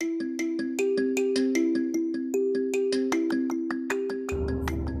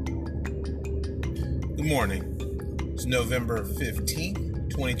morning. It's November 15th,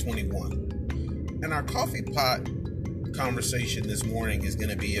 2021. And our coffee pot conversation this morning is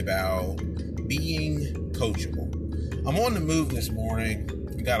going to be about being coachable. I'm on the move this morning.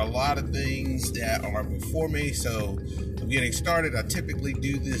 I've got a lot of things that are before me, so I'm getting started. I typically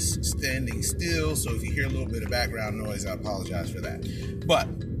do this standing still, so if you hear a little bit of background noise, I apologize for that.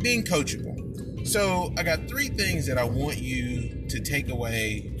 But being coachable. So I got three things that I want you to take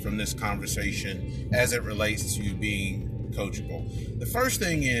away from this conversation as it relates to being coachable. The first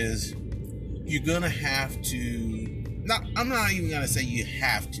thing is you're going to have to, I'm not even going to say you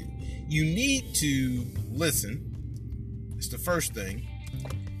have to. You need to listen. It's the first thing.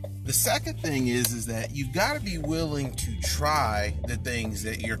 The second thing is that you've got to be willing to try the things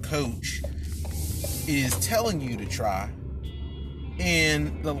that your coach is telling you to try.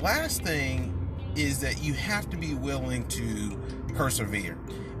 And the last thing is that you have to be willing to persevere.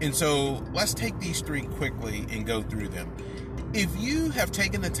 And so let's take these three quickly and go through them. If you have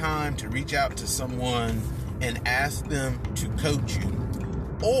taken the time to reach out to someone and ask them to coach you,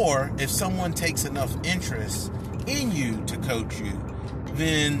 or if someone takes enough interest in you to coach you,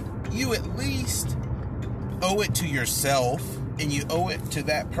 then you at least owe it to yourself and you owe it to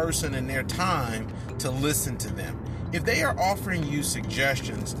that person and their time to listen to them. If they are offering you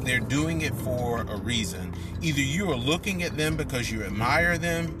suggestions, they're doing it for a reason. Either you are looking at them because you admire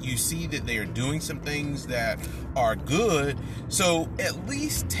them, you see that they are doing some things that are good, so at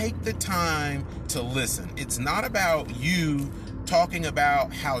least take the time to listen. It's not about you talking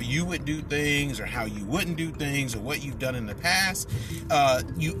about how you would do things or how you wouldn't do things or what you've done in the past.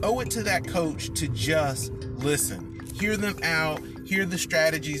 You owe it to that coach to just listen. Hear them out, hear the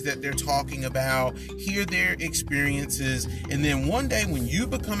strategies that they're talking about, hear their experiences, and then one day when you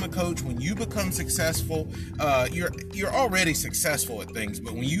become a coach, when you become successful, you're already successful at things,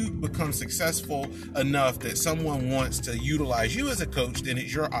 but when you become successful enough that someone wants to utilize you as a coach, then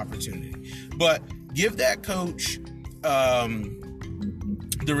it's your opportunity. But give that coach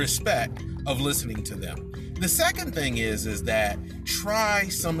the respect of listening to them. The second thing is that try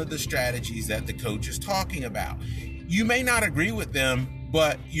some of the strategies that the coach is talking about. You may not agree with them,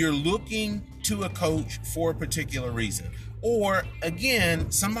 but you're looking to a coach for a particular reason. Or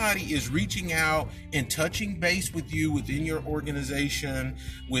again, somebody is reaching out and touching base with you within your organization,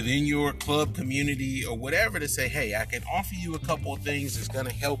 within your club community or whatever to say, hey, I can offer you a couple of things that's going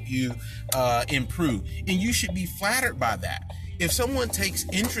to help you improve. And you should be flattered by that. If someone takes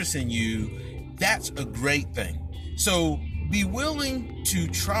interest in you, that's a great thing. So be willing to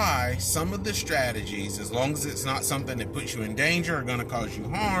try some of the strategies as long as it's not something that puts you in danger or going to cause you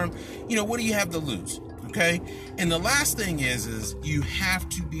harm. What do you have to lose? Okay. And the last thing is you have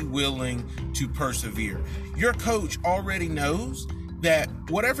to be willing to persevere. Your coach already knows that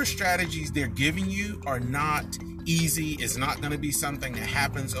whatever strategies they're giving you are not easy. It's not going to be something that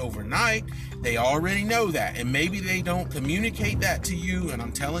happens overnight. They already know that. And maybe they don't communicate that to you. And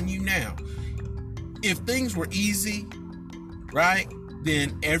I'm telling you now, if things were easy, right,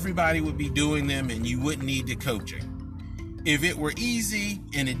 then everybody would be doing them and you wouldn't need the coaching. If it were easy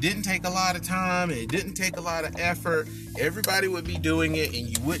and it didn't take a lot of time and it didn't take a lot of effort, everybody would be doing it and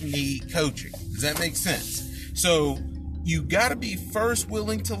you wouldn't need coaching. Does that make sense? So you got to be first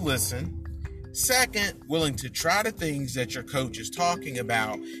willing to listen. Second, willing to try the things that your coach is talking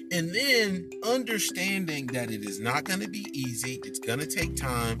about, and then understanding that it is not going to be easy. It's going to take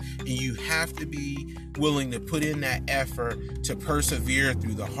time, and you have to be willing to put in that effort to persevere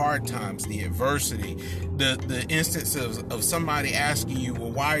through the hard times, the adversity, the instances of somebody asking you,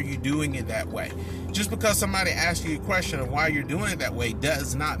 well, why are you doing it that way? Just because somebody asks you a question of why you're doing it that way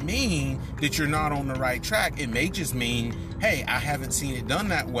does not mean that you're not on the right track. It may just mean, hey, I haven't seen it done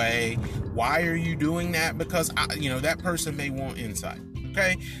that way. Why are you doing that? Because that person may want insight.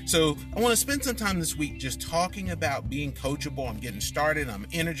 Okay, so I want to spend some time this week just talking about being coachable. I'm getting started. I'm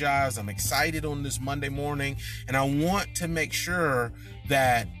energized. I'm excited on this Monday morning. And I want to make sure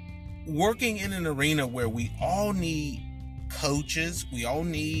that working in an arena where we all need coaches, we all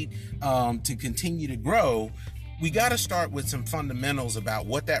need to continue to grow, we got to start with some fundamentals about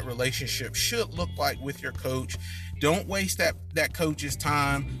what that relationship should look like with your coach. Don't waste that coach's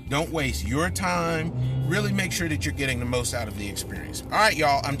time. Don't waste your time. Really make sure that you're getting the most out of the experience. All right,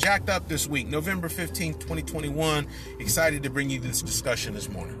 y'all, I'm jacked up this week, November 15th, 2021. Excited to bring you this discussion this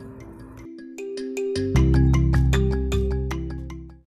morning.